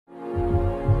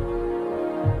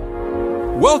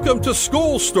Welcome to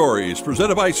Skull Stories,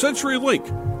 presented by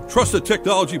CenturyLink, trusted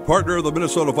technology partner of the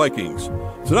Minnesota Vikings.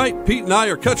 Tonight, Pete and I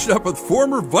are catching up with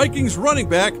former Vikings running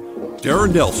back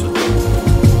Darren Nelson.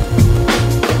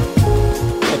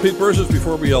 Well, Pete Berzus,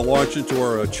 before we launch into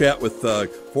our chat with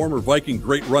former Viking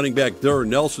great running back Darren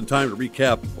Nelson, time to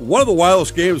recap one of the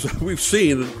wildest games we've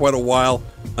seen in quite a while.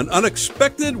 An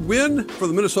unexpected win for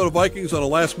the Minnesota Vikings on a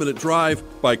last-minute drive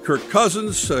by Kirk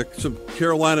Cousins. Some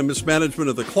Carolina mismanagement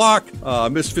of the clock,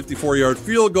 missed 54-yard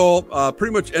field goal.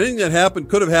 Pretty much anything that happened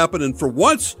could have happened, and for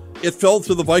once, it fell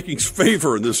to the Vikings'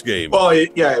 favor in this game. Well,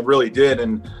 it really did,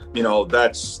 and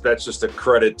that's just a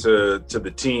credit to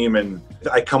the team. And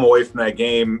I come away from that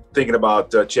game thinking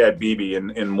about Chad Beebe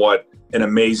and what an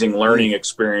amazing learning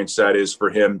experience that is for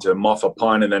him to muff a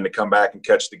punt and then to come back and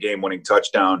catch the game-winning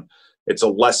touchdown. It's a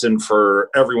lesson for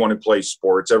everyone who plays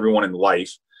sports, everyone in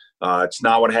life. It's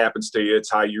not what happens to you.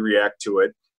 It's how you react to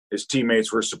it. His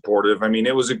teammates were supportive. I mean,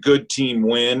 it was a good team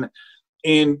win.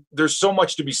 And there's so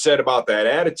much to be said about that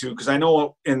attitude, because I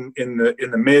know in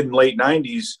the mid and late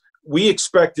 90s, we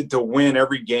expected to win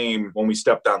every game when we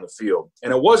stepped on the field.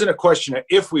 And it wasn't a question of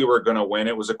if we were going to win.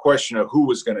 It was a question of who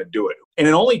was going to do it. And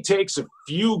it only takes a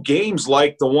few games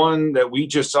like the one that we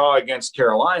just saw against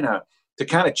Carolina to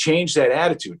kind of change that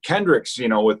attitude. Kendricks,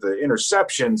 with the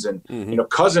interceptions and,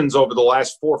 Cousins over the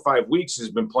last 4 or 5 weeks has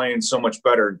been playing so much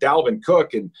better. Dalvin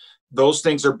Cook, and those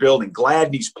things are building.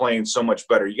 Gladney's playing so much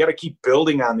better. You got to keep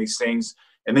building on these things,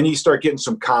 and then you start getting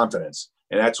some confidence.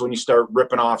 And that's when you start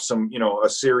ripping off some, a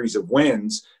series of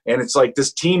wins. And it's like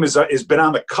this team has been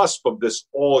on the cusp of this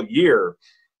all year.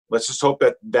 Let's just hope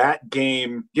that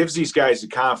game gives these guys the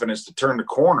confidence to turn the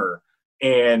corner,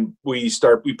 and we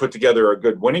put together a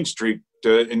good winning streak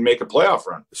and make a playoff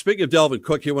run. Speaking of Dalvin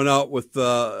Cook, he went out with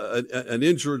an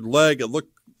injured leg. It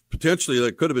looked potentially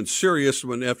that could have been serious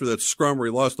when after that scrum where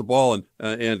he lost the ball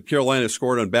and Carolina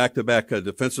scored on back-to-back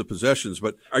defensive possessions.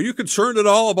 But are you concerned at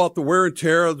all about the wear and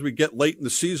tear as we get late in the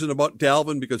season about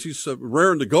Dalvin, because he's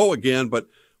raring to go again? But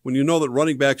when you know that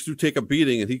running backs do take a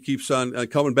beating and he keeps on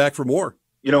coming back for more.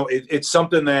 It's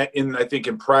something that I think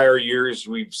in prior years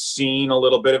we've seen a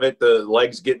little bit of it. The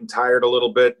legs getting tired a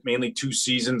little bit, mainly 2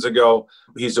 seasons ago.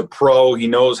 He's a pro. He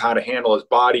knows how to handle his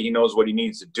body. He knows what he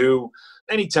needs to do.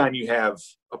 Anytime you have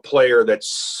a player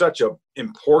that's such an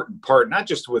important part, not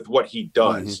just with what he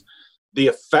does, the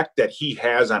effect that he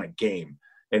has on a game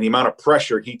and the amount of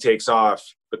pressure he takes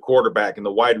off the quarterback and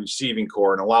the wide receiving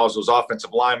core and allows those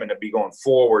offensive linemen to be going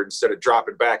forward instead of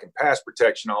dropping back in pass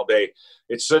protection all day.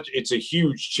 It's a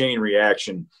huge chain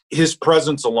reaction. His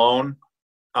presence alone,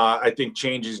 I think,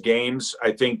 changes games.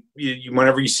 I think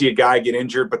whenever you see a guy get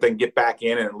injured but then get back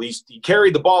in, and at least he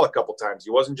carried the ball a couple times.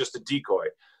 He wasn't just a decoy.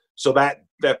 So that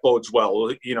bodes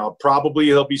well. Probably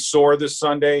he'll be sore this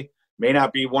Sunday. May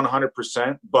not be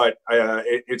 100%, but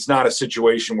it's not a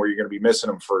situation where you're going to be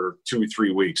missing him for 2 or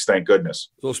 3 weeks. Thank goodness.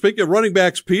 So speaking of running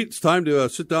backs, Pete, it's time to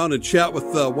sit down and chat with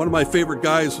one of my favorite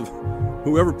guys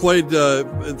who ever played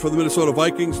for the Minnesota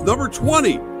Vikings, number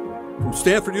 20 from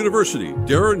Stanford University,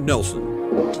 Darren Nelson.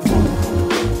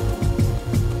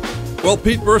 Well,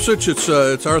 Pete Berzus,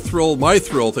 it's our thrill, my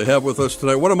thrill, to have with us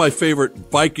tonight one of my favorite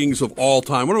Vikings of all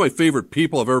time, one of my favorite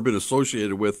people I've ever been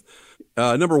associated with.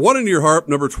 Number 1 in your heart,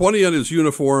 number 20 on his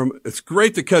uniform. It's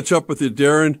great to catch up with you,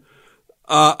 Darren.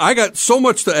 I got so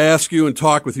much to ask you and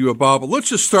talk with you about, but let's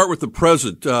just start with the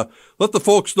present. Let the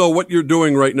folks know what you're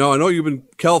doing right now. I know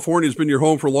California's been your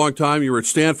home for a long time. You were at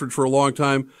Stanford for a long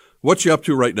time. What you up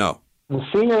to right now? The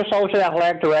Senior Associate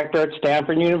Athletic Director at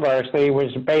Stanford University,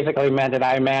 which basically meant that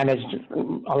I managed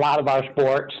a lot of our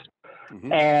sports.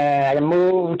 And I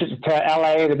moved to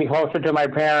L.A. to be closer to my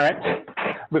parents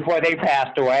before they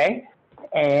passed away.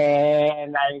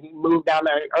 And I moved down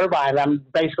to Irvine. I'm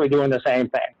basically doing the same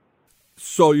thing.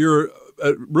 So you're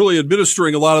really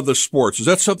administering a lot of the sports. Is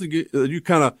that something that you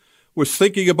kind of was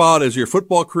thinking about as your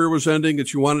football career was ending,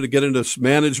 that you wanted to get into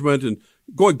management and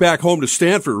going back home to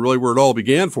Stanford, really where it all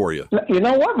began for you? You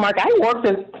know what, Mark? I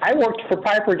worked for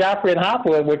Piper Jaffray and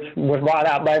Hopwood, which was bought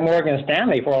out by Morgan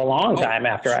Stanley for a long time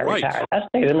after I retired. I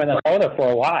stayed in Minnesota for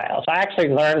a while. So I actually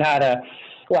learned how to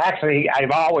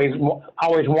I've always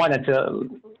wanted to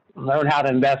learn how to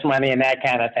invest money and that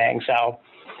kind of thing. So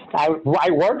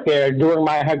I worked there during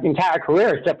my entire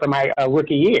career except for my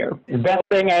rookie year. The best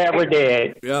thing I ever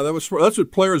did. Yeah, that's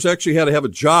what players actually had to have a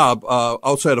job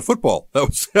outside of football.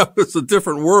 That was a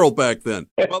different world back then.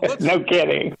 Well, no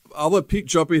kidding. I'll let Pete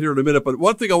jump in here in a minute, but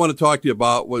one thing I want to talk to you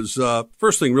about was,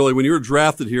 first thing really, when you were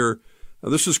drafted here,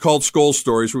 this is called Skull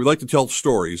Stories, where we like to tell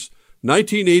stories.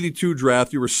 1982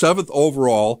 draft, you were 7th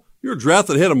overall. You were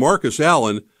drafted ahead of Marcus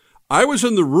Allen. I was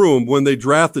in the room when they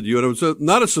drafted you, and it was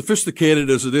not as sophisticated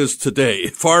as it is today,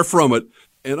 far from it.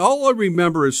 And all I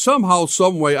remember is somehow,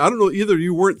 some way, I don't know, either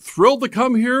you weren't thrilled to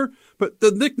come here, but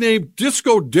the nickname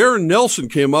Disco Darren Nelson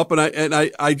came up, and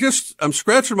I'm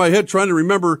scratching my head trying to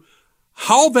remember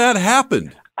how that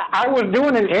happened. I was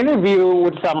doing an interview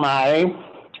with somebody,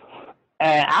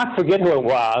 and I forget who it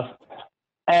was,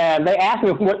 and they asked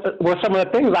me what were some of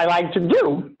the things I like to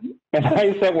do. And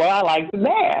I said, well, I like to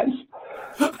dance.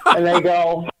 And they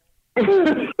go, I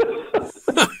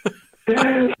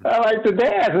like to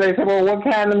dance. And they said, well, what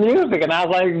kind of music? And I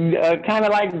was like, kind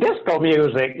of like disco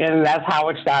music. And that's how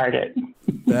it started.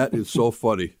 That is so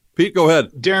funny. Pete, go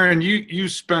ahead. Darren, you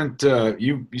spent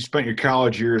you spent your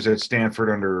college years at Stanford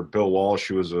under Bill Walsh,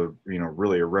 who was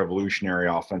really a revolutionary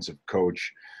offensive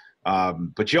coach.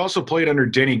 But you also played under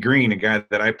Denny Green, a guy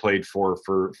that I played for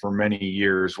many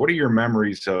years. What are your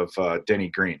memories of Denny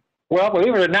Green? Well,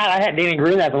 believe it or not, I had Denny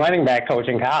Green as a running back coach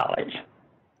in college.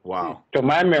 Wow. So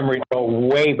my memories go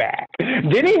way back.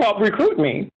 Denny helped recruit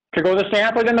me to go to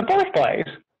Stanford in the first place.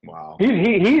 Wow. He's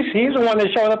the one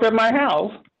that showed up at my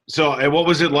house. So, and what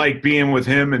was it like being with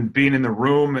him and being in the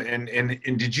room? And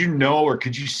did you know, or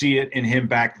could you see it in him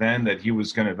back then that he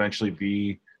was going to eventually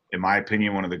be, in my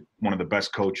opinion, one of the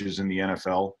best coaches in the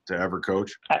NFL to ever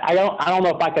coach? I don't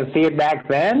know if I could see it back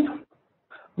then,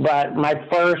 but my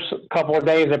first couple of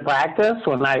days of practice,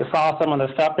 when I saw some of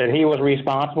the stuff that he was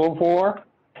responsible for,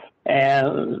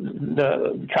 and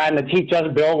trying to teach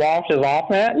us Bill Walsh's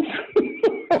offense,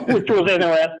 which was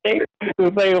interesting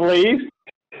to say the least.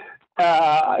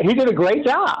 He did a great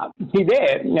job. He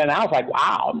did. And I was like,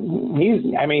 wow,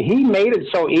 he made it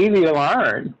so easy to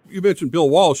learn. You mentioned Bill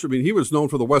Walsh. I mean, he was known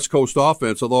for the West Coast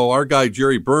offense, although our guy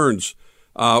Jerry Burns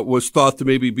was thought to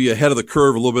maybe be ahead of the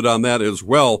curve a little bit on that as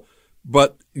well.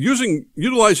 But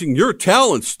utilizing your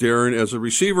talents, Darren, as a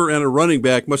receiver and a running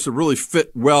back must have really fit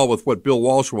well with what Bill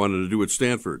Walsh wanted to do at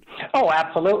Stanford. Oh,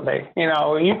 absolutely.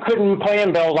 You couldn't play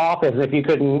in Bill's offense if you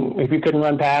couldn't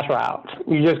run pass routes.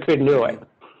 You just couldn't do it.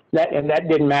 That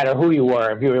didn't matter who you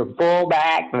were. If you were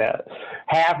fullback, the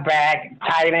halfback,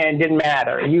 tight end, didn't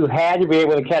matter. You had to be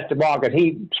able to catch the ball because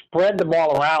he spread the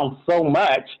ball around so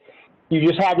much. You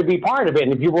just had to be part of it.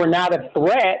 And if you were not a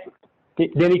threat,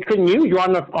 then he couldn't use you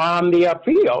on the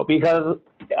field because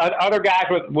other guys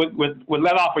would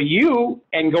let off of you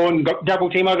and go and double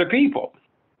team other people.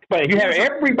 But if you have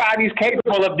everybody's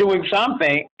capable of doing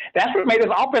something, that's what made this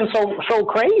offense so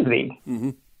crazy.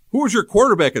 Mm-hmm. Who was your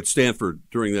quarterback at Stanford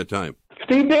during that time?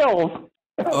 Steve Bills.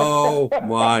 Oh,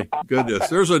 my goodness.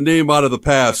 There's a name out of the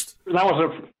past. When I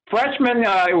was a freshman,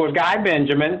 it was Guy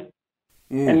Benjamin.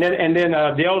 And then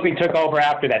Dilsey took over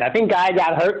after that. I think Guy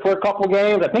got hurt for a couple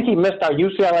games. I think he missed our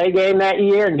UCLA game that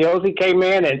year, and Dilsey came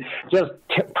in and just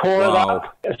tore it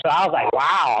up. So I was like,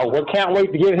 wow, we can't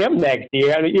wait to get him next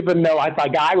year, even though I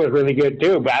thought Guy was really good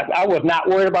too. But I was not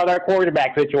worried about our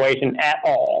quarterback situation at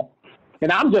all.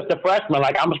 And I'm just a freshman,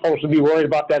 like I'm supposed to be worried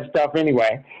about that stuff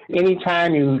anyway.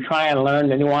 Anytime you try and learn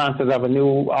the nuances of a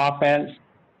new offense,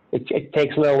 it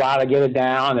takes a little while to get it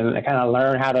down and kind of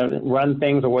learn how to run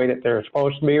things the way that they're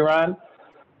supposed to be run.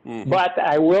 Mm-hmm. But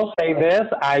I will say this,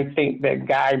 I think that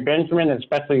Guy Benjamin,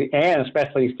 especially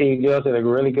Steve Gills, did a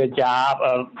really good job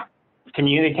of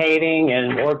communicating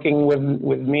and working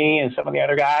with me and some of the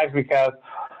other guys because,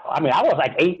 I was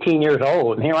like 18 years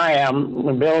old, and here I am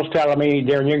when Bill's telling me,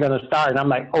 Darren, you're going to start, and I'm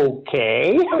like,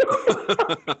 okay.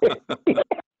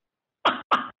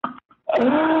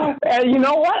 And you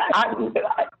know what?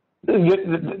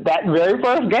 That very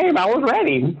first game, I was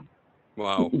ready.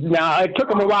 Wow. Now, it took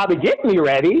them a while to get me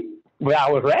ready, but I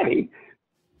was ready.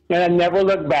 And I never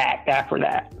looked back after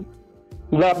that.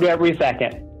 Loved every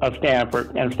second of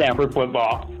Stanford and Stanford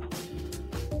football.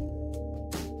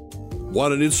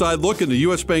 Want an inside look into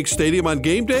U.S. Bank Stadium on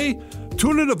game day?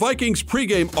 Tune in to Vikings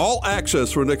Pregame All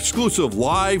Access for an exclusive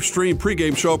live stream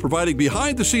pregame show providing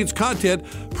behind-the-scenes content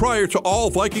prior to all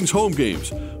Vikings home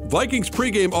games. Vikings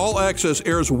Pregame All Access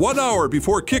airs 1 hour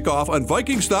before kickoff on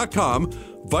Vikings.com,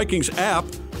 Vikings app,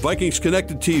 Vikings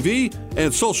Connected TV,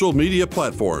 and social media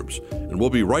platforms. And we'll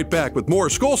be right back with more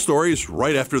Skol Stories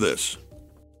right after this.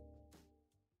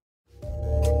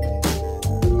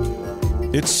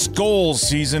 It's Skol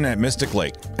season at Mystic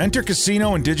Lake. Enter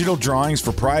casino and digital drawings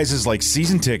for prizes like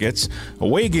season tickets,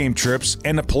 away game trips,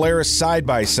 and a Polaris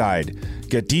side-by-side.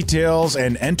 Get details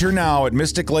and enter now at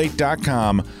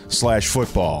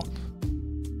mysticlake.com/football.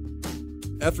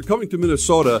 After coming to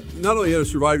Minnesota, not only had to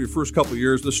survive your first couple of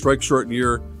years, the strike-shortened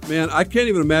year, man, I can't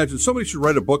even imagine. Somebody should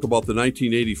write a book about the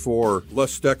 1984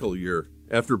 Les Steckel year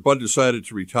after Bud decided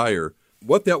to retire.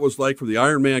 What that was like for the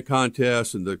Ironman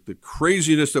contest and the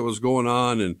craziness that was going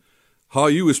on and how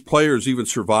you as players even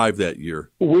survived that year.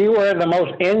 We were the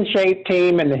most in-shape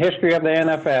team in the history of the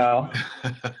NFL.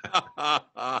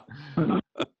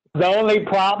 The only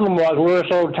problem was we were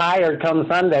so tired come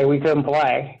Sunday we couldn't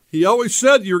play. He always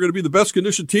said you were going to be the best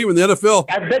conditioned team in the NFL.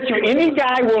 I bet you any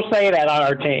guy will say that on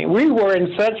our team. We were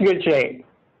in such good shape.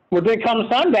 When they come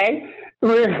Sunday,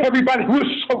 everybody was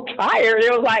so tired.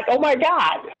 It was like, oh, my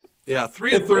God. Yeah,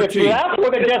 3-13. If that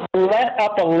would have just let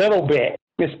up a little bit,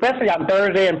 especially on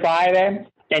Thursday and Friday,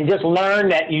 and just learn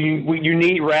that you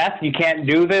need rest. You can't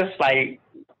do this like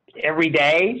every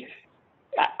day.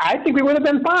 I think we would have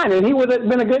been fine, and he would have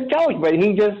been a good coach. But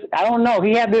he just, I don't know,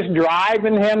 he had this drive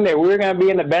in him that we were going to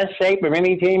be in the best shape of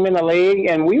any team in the league,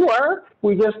 and we were.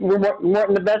 We weren't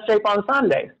in the best shape on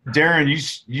Sunday. Darren,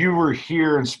 you were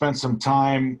here and spent some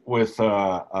time with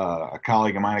a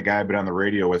colleague of mine, a guy I've been on the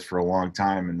radio with for a long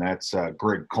time, and that's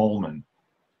Greg Coleman.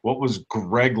 What was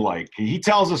Greg like? He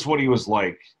tells us what he was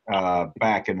like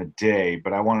back in the day,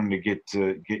 but I wanted to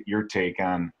get your take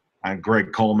on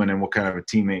Greg Coleman and what kind of a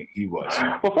teammate he was.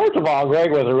 Well, first of all,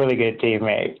 Greg was a really good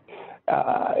teammate.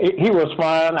 He was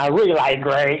fun. I really liked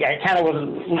Greg. I kind of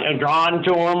was drawn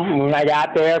to him when I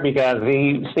got there because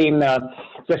he seemed to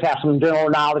just have some general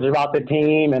knowledge about the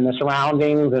team and the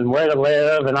surroundings and where to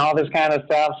live and all this kind of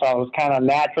stuff. So I was kind of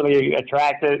naturally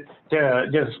attracted to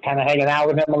just kind of hanging out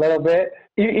with him a little bit.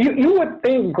 You would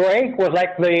think Greg was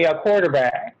like the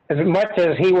quarterback as much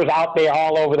as he was out there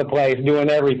all over the place doing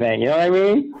everything. You know what I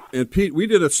mean? And, Pete, we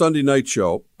did a Sunday night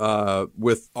show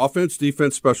with offense,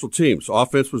 defense, special teams.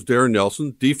 Offense was Darren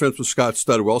Nelson. Defense was Scott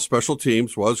Studwell. Special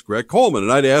teams was Greg Coleman.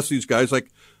 And I'd ask these guys, like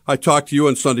I talked to you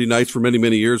on Sunday nights for many,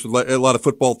 many years with a lot of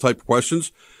football-type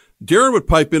questions. Darren would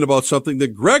pipe in about something,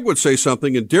 then Greg would say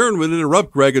something, and Darren would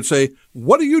interrupt Greg and say,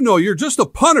 what do you know? You're just a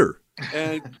punter.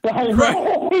 And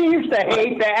he used to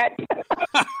hate that.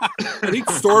 And he'd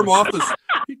storm off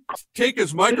he'd take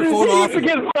his microphone off. He used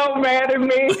to get so mad at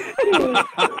me.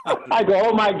 I go,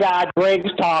 oh my God, Greg's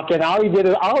talking. All he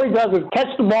does is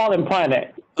catch the ball and punt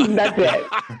it. That's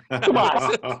it. Come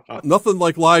on. Nothing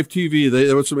like live TV.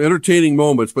 There were some entertaining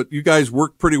moments, but you guys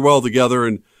worked pretty well together,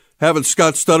 and having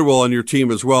Scott Studwell on your team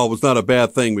as well was not a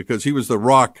bad thing because he was the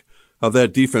rock of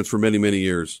that defense for many, many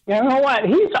years. You know what?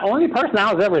 He's the only person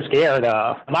I was ever scared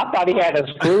of. I thought he had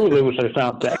a screw loose or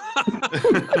something.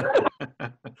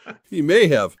 He may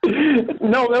have.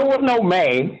 No, there was no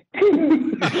may.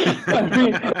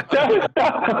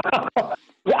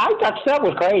 I thought Seth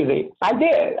was crazy. I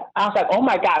did. I was like, oh,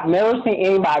 my God, I've never seen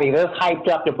anybody this hyped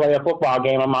up to play a football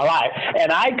game in my life.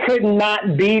 And I could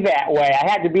not be that way. I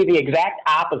had to be the exact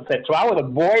opposite. So I would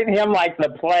avoid him like the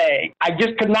plague. I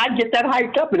just could not get that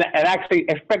hyped up and actually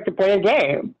expect to play a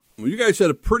game. Well, you guys had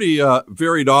a pretty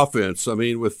varied offense. I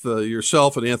mean, with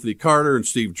yourself and Anthony Carter and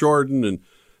Steve Jordan and,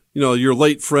 you know, your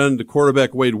late friend, the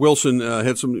quarterback Wade Wilson,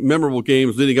 had some memorable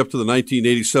games leading up to the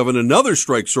 1987, another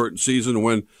strike-shortened season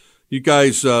when you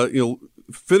guys,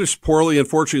 finished poorly,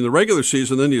 unfortunately, in the regular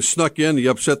season. Then you snuck in,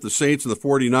 you upset the Saints and the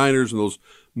 49ers in those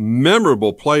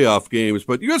memorable playoff games.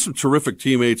 But you had some terrific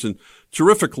teammates and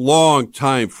terrific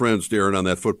long-time friends, Darren, on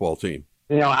that football team.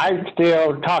 You know, I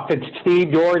still talk to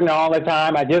Steve Jordan all the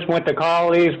time. I just went to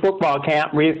Carly's football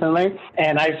camp recently,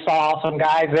 and I saw some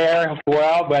guys there as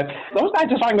well. But those guys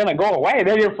just aren't going to go away.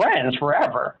 They're your friends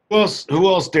forever. Who else,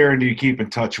 Darren, do you keep in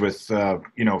touch with,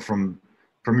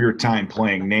 from your time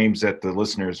playing, names that the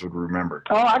listeners would remember?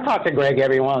 Oh, I talk to Greg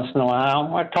every once in a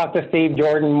while. I talk to Steve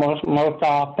Jordan most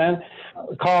often.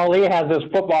 Carl Lee has this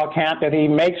football camp that he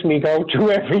makes me go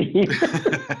to every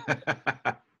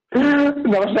year.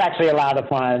 No, it's actually a lot of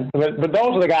fun. But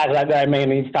those are the guys that I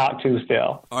mainly talk to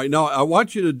still. All right, now I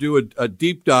want you to do a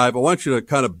deep dive. I want you to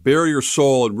kind of bare your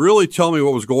soul and really tell me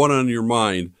what was going on in your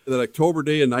mind. That October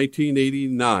day in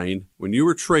 1989, when you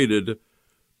were traded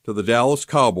to the Dallas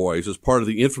Cowboys as part of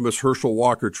the infamous Herschel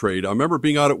Walker trade. I remember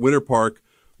being out at Winter Park.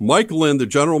 Mike Lynn, the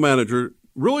general manager,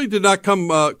 really did not come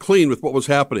clean with what was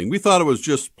happening. We thought it was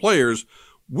just players.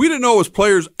 We didn't know it was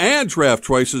players and draft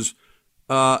choices.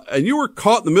 And you were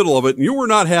caught in the middle of it, and you were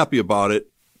not happy about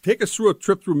it. Take us through a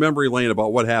trip through memory lane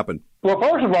about what happened. Well,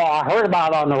 first of all, I heard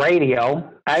about it on the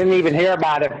radio. I didn't even hear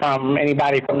about it from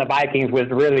anybody from the Vikings, which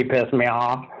really pissed me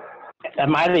off. I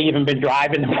might have even been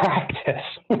driving to practice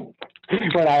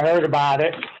when I heard about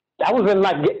it. I was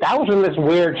in this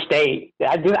weird state.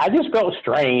 I just felt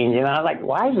strange, I was like,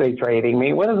 why is they trading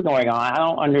me? What is going on? I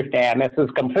don't understand. This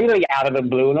is completely out of the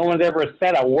blue. No one's ever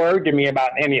said a word to me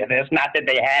about any of this. Not that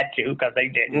they had to, because they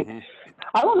didn't. Mm-hmm.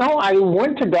 I don't know. I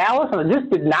went to Dallas and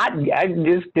I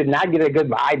just did not get a good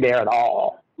vibe there at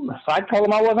all. So I told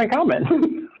them I wasn't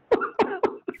coming.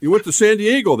 You went to San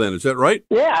Diego then, is that right?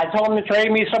 Yeah, I told them to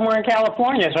trade me somewhere in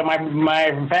California so my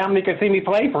family could see me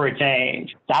play for a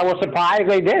change. I was surprised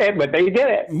they did it, but they did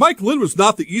it. Mike Lynn was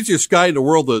not the easiest guy in the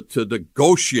world to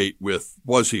negotiate with,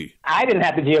 was he? I didn't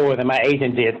have to deal with him. My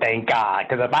agent did, thank God.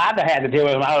 Because if I'd have had to deal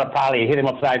with him, I would have probably hit him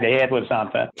upside the head with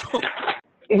something.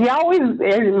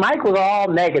 Mike was all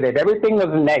negative. Everything was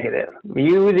negative.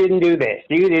 You didn't do this.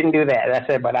 You didn't do that. I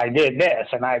said, but I did this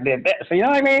and I did this. You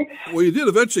know what I mean? Well, you did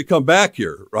eventually come back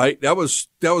here, right? That was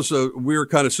a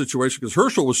weird kind of situation because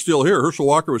Herschel was still here. Herschel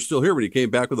Walker was still here when he came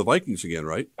back with the Vikings again,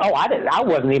 right? Oh, I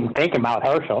wasn't even thinking about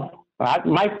Herschel.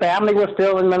 My family was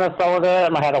still in Minnesota.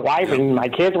 I had a wife, and my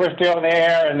kids were still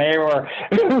there, and they were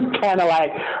kind of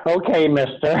like, okay,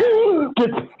 mister,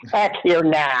 get back here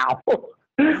now.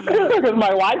 Because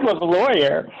my wife was a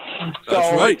lawyer. So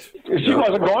that's right. She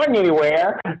wasn't going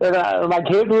anywhere. And, my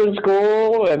kids were in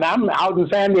school, and I'm out in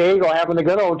San Diego having a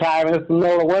good old time, and it's the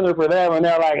middle of winter for them. And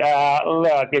they're like,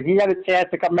 look, if you got a chance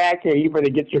to come back here, you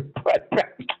better get your butt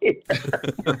back here.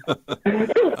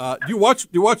 Do you watch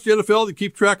the NFL? Do you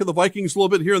keep track of the Vikings a little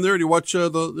bit here and there? Do you watch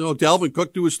Dalvin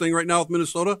Cook do his thing right now with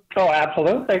Minnesota? Oh,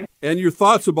 absolutely. And your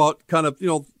thoughts about kind of,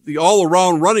 the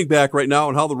all-around running back right now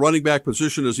and how the running back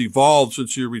position has evolved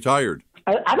since you retired?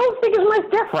 I don't think it's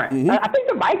much different. Mm-hmm. I think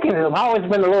the Vikings have always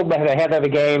been a little bit ahead of the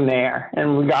game there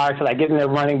in regards to getting their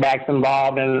running backs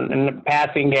involved in the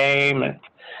passing game. And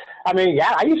I mean,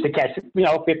 yeah, I used to catch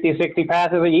 50, 60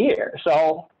 passes a year.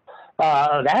 So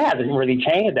that hasn't really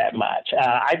changed that much.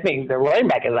 I think the running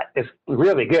back is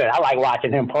really good. I like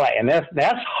watching him play, and that's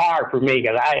hard for me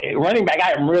because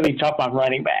I am really tough on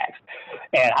running backs,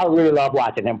 and I really love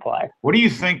watching him play. What do you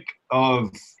think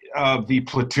of the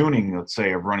platooning, let's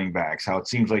say, of running backs? How it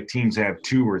seems like teams have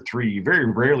two or three. You very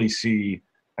rarely see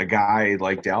a guy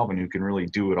like Dalvin who can really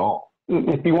do it all.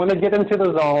 If you want to get into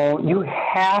the zone, you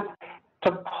have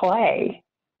to play.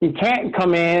 You can't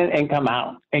come in and come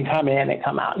out and come in and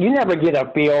come out. You never get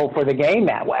a feel for the game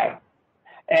that way.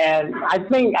 And I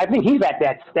think he's at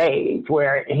that stage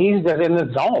where he's just in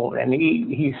the zone and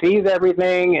he sees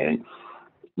everything.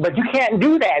 But you can't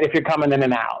do that if you're coming in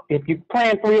and out. If you're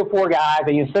playing 3 or 4 guys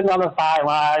and you're sitting on the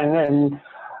sideline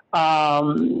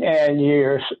and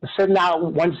you're sitting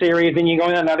out one series and you go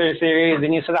in another series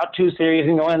and you sit out 2 series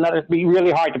and go in another, it'd be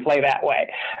really hard to play that way.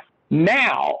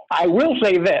 Now, I will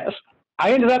say this.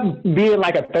 I ended up being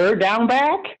like a third down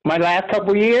back my last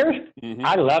couple of years. Mm-hmm.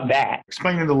 I love that.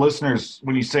 Explain to the listeners,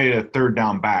 when you say a third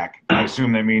down back, I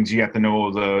assume that means you have to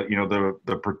know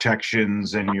the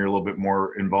protections and you're a little bit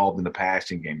more involved in the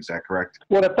passing game. Is that correct?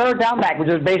 Well, the third down back, which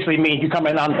just basically means you come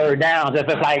in on third downs. If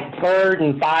it's like 3rd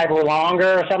and 5 or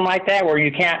longer or something like that, where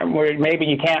maybe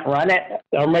you can't run it,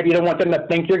 or maybe you don't want them to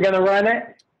think you're going to run it.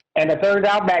 And the third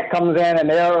down back comes in, and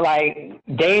they're like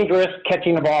dangerous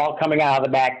catching the ball coming out of the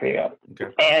backfield.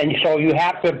 Okay. And so you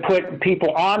have to put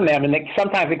people on them, and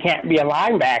sometimes it can't be a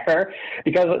linebacker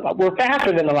because we're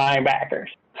faster than the linebackers.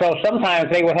 So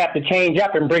sometimes they would have to change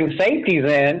up and bring safeties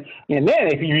in, and then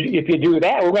if you do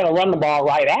that, we're going to run the ball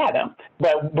right at them.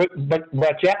 But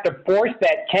you have to force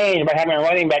that change by having a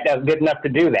running back that's good enough to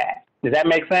do that. Does that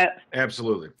make sense?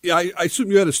 Absolutely. Yeah, I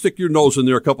assume you had to stick your nose in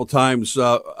there a couple of times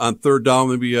on third down.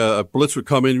 Maybe a blitz would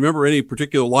come in. Remember any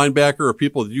particular linebacker or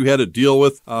people that you had to deal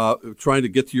with trying to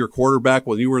get to your quarterback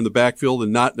when you were in the backfield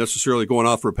and not necessarily going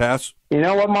out for a pass? You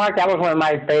know what, Mark? That was one of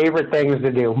my favorite things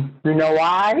to do. You know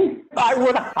why? I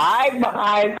would hide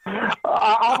behind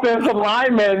offensive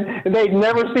linemen, and they'd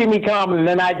never see me come, and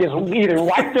then I just either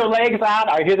wipe their legs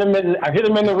out or hit them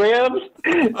in the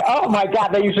ribs. Oh my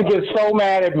God, they used to get so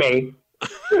mad at me.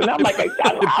 And I'm like,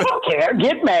 I don't care.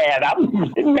 Get mad.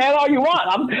 I'm mad all you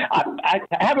want. I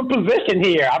have a position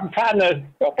here. I'm trying to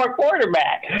go for a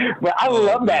quarterback. But I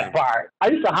love that part. I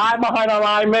used to hide behind a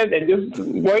lineman and just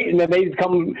wait, and then they'd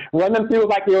come running through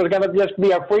like it was going to just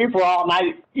be a free-for-all, and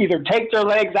I'd either take their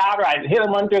legs out or I'd hit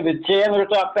them under the chin or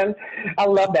something. I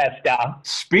love that stuff.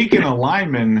 Speaking of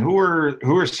linemen, who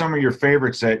are some of your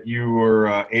favorites that you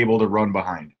were able to run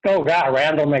behind? Oh, God,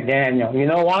 Randall McDaniel. You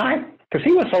know why? Because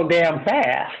he was so damn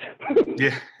fast.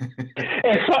 Yeah.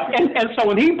 and so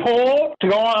when he pulled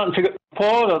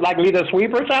like lead a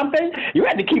sweep or something, you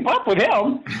had to keep up with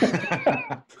him.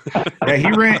 Yeah,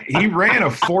 he ran a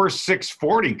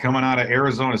 4.640 coming out of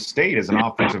Arizona State as an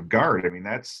offensive guard. I mean,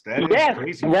 that is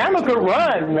crazy. Randall could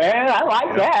run, man. I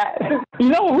like that. You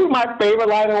know who my favorite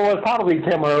liner was? Probably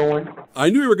Tim Irwin. I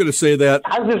knew you were going to say that.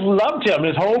 I just loved him,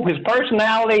 his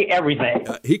personality, everything.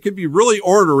 He could be really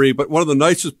ornery, but one of the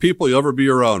nicest people you'll ever be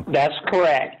around. That's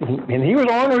correct. And he was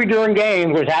ornery during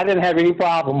games, which I didn't have any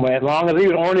problem with, as long as he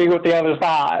was ornery with the other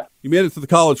side. You made it to the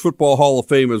College Football Hall of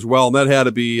Fame as well, and that had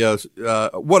to be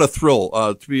what a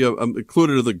thrill to be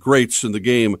included in the greats in the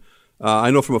game.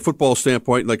 I know from a football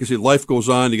standpoint, like I said, life goes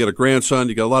on. You got a grandson,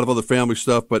 you got a lot of other family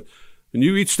stuff, but when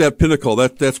you reach that pinnacle,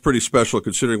 that's pretty special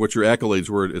considering what your accolades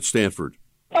were at Stanford.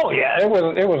 Oh yeah, it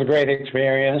was a great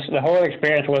experience. The whole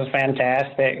experience was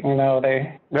fantastic. You know,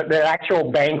 the actual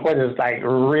banquet is like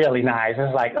really nice.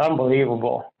 It's like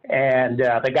unbelievable. And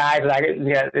the guys that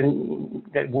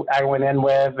I went in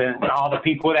with, and all the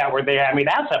people that were there. I mean,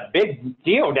 that's a big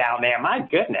deal down there. My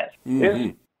goodness,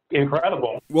 it's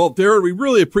incredible. Well, Darren, we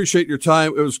really appreciate your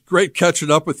time. It was great catching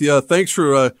up with you. Thanks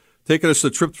for taking us a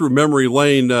trip through memory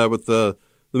lane with the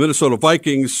Minnesota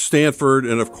Vikings, Stanford,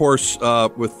 and, of course,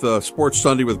 with Sports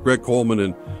Sunday with Greg Coleman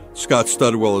and Scott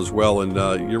Studwell as well. And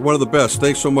you're one of the best.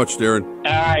 Thanks so much, Darren. All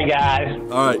right, guys.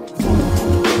 All right.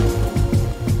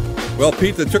 Well,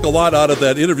 Pete, they took a lot out of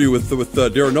that interview with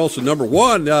Darren Nelson. Number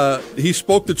one, he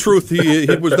spoke the truth. He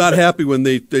was not happy when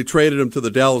they traded him to the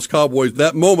Dallas Cowboys.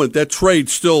 That moment, that trade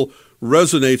still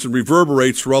resonates and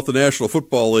reverberates throughout the National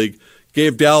Football League.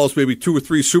 Gave Dallas maybe 2 or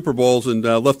 3 Super Bowls and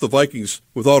left the Vikings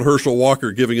without Herschel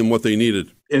Walker giving them what they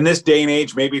needed. In this day and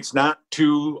age, maybe it's not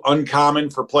too uncommon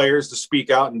for players to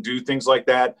speak out and do things like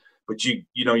that. But you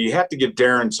have to give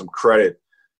Darren some credit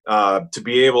to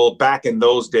be able, back in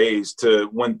those days, to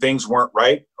when things weren't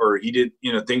right or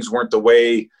things weren't the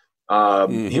way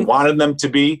he wanted them to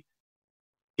be.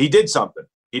 He did something.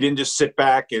 He didn't just sit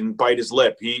back and bite his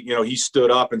lip. He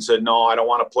stood up and said, "No, I don't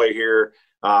want to play here.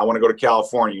 I want to go to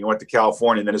California." He went to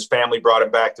California, and then his family brought him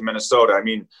back to Minnesota. I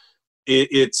mean,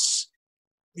 I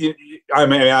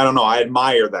don't know. I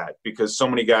admire that because so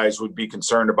many guys would be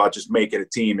concerned about just making a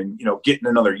team and, getting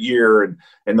another year and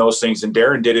those things. And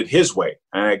Darren did it his way.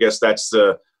 And I guess that's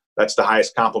the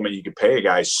highest compliment you could pay a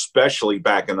guy, especially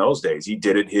back in those days. He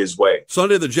did it his way.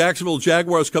 Sunday, the Jacksonville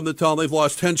Jaguars come to town. They've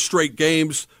lost 10 straight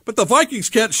games, but the Vikings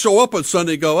can't show up on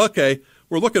Sunday and go, okay,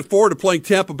 we're looking forward to playing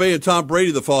Tampa Bay and Tom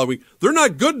Brady the following week. They're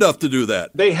not good enough to do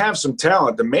that. They have some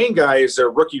talent. The main guy is their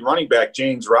rookie running back,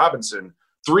 James Robinson.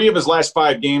 3 of his last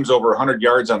 5 games over 100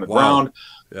 yards on the ground.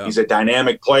 Yeah. He's a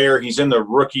dynamic player. He's in the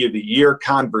Rookie of the Year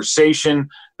conversation.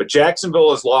 But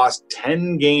Jacksonville has lost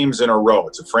 10 games in a row.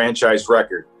 It's a franchise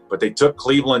record. But they took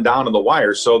Cleveland down to the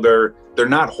wire, so they're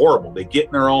not horrible. They get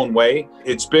in their own way.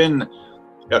 It's been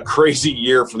a crazy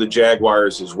year for the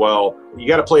Jaguars as well. You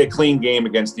got to play a clean game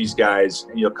against these guys,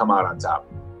 and you'll come out on top.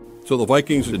 So the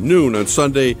Vikings at noon on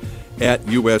Sunday at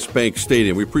U.S. Bank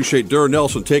Stadium. We appreciate Darren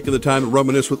Nelson taking the time to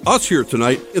reminisce with us here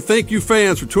tonight. And thank you,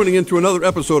 fans, for tuning in to another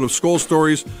episode of Skol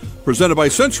Stories presented by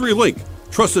CenturyLink,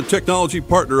 trusted technology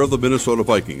partner of the Minnesota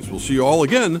Vikings. We'll see you all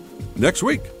again next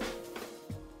week.